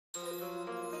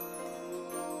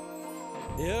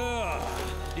やあ、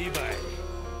リヴァイ。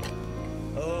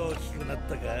大きくなっ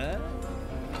たか?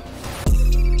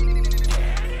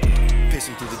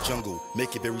 Pacing through the jungle,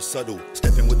 make it very subtle.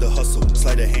 Stepping with the hustle,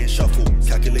 slide a hand shuffle.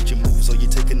 Calculate your moves or you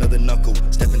take another knuckle.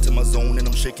 Step into my zone and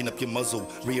I'm shaking up your muzzle.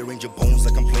 Rearrange your bones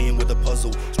like I'm playing with a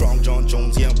puzzle. Strong Jon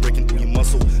Jones, yeah, I'm breaking through your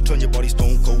muscle. Turn your body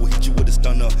stone cold, hit you with a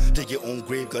stunner. Dig your own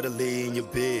grave, gotta lay in your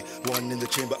bed. One in the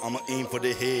chamber, I'ma aim for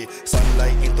the head.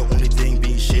 Sunlight ain't the only thing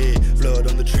being shed.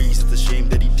 Blood on the trees, it's a shame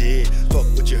that he dead. Fuck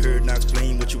what you heard, now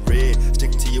explain what you read.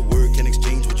 Stick to your word, can't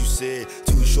exchange what you said.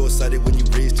 Too short-sighted when you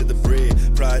raise to the bread.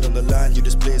 Pride on the line, you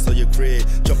displace all your cred.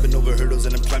 Jumping over hurdles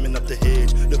and I'm climbing up the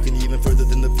hedge. Looking even further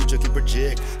than the future can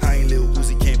project. I ain't Lil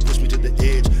Uzi, can't push me to the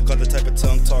edge. Got the type of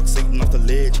tongue talk Satan off the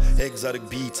ledge. Exotic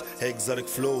beats, exotic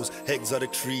flows,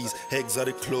 exotic trees,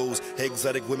 exotic clothes,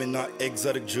 exotic women, not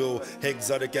exotic Joe.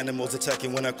 Exotic animals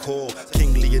attacking when I call.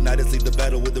 King Leonidas lead the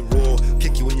battle with a roar.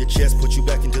 Kick you in your chest, put you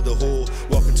back into the hole.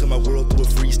 Walk into my world through a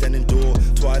freestanding door.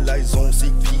 Twilight zone,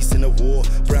 seek peace in a war.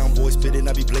 Brown boy spitting,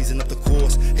 I be blazing up the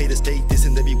course. Haters stay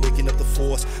dissing, they be waking up the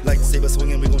force. Lightsaber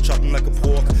swinging, we gon' chop them like a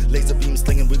pork. Laser beam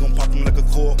slinging, we gon' pop them like a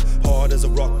cork. Hard as a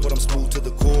rock, but I'm smooth to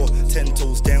the core. 10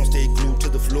 toes down, stay glued to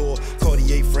the floor.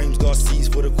 Cartier frames, got C's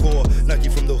for the core. Nike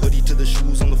from the hoodie to the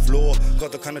shoes on the floor.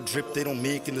 Got the kind of drip they don't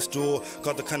make in the store.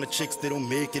 Got the kind of chicks they don't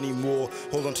make anymore.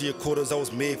 Hold on to your quarters, I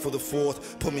was made for the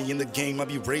fourth. Put me in the game, I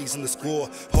be raising the score.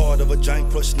 Heart of a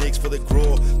giant, crush snakes for the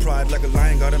grow. Pride like a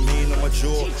lion, got a mane on my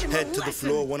jaw. Head to the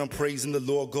floor when I'm praising the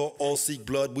Lord. God all seek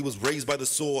blood, we was raised by the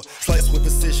sword. Slice with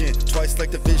precision, twice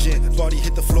like the vision. Body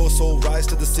hit the floor, soul rise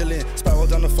to the ceiling. Spiral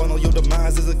down the funnel, your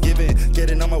demise is a given.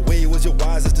 Getting on my way was your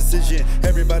wisest decision.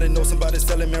 Everybody knows somebody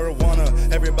selling marijuana.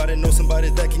 Everybody knows somebody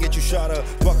that can get you shot up.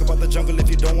 Walk about the jungle if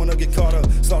you don't wanna get caught up.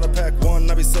 Slaughter pack one,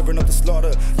 I be serving up the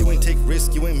slaughter. You ain't take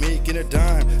risk, you ain't making a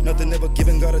dime. Nothing ever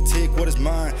given, gotta take what is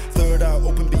mine. Third eye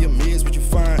open, be amazed what you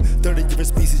find. 30 different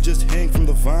species just hang from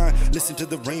the vine. Listen to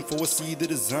the rain for a seed the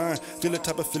design. Feel a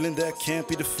type of feeling that can't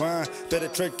be defined. Better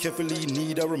tread carefully, you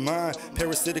need a remind.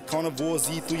 Parasitic carnivores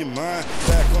eat through your mind.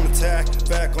 Back on attack,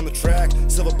 back on the track.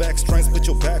 Silverback strength, split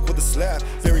your back with a slap.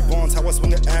 Barry Bonds, how I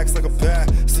swing an axe like a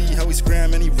bat. See how he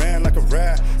scram and he ran like a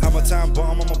rat. I'm a time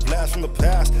bomb, I'm a blast from the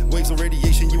past. Waves of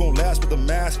radiation, you won't last with a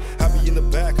mask. I be in the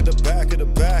back of the back of the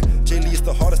back. Jalias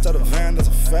the hardest out of van, that's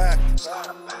a fact.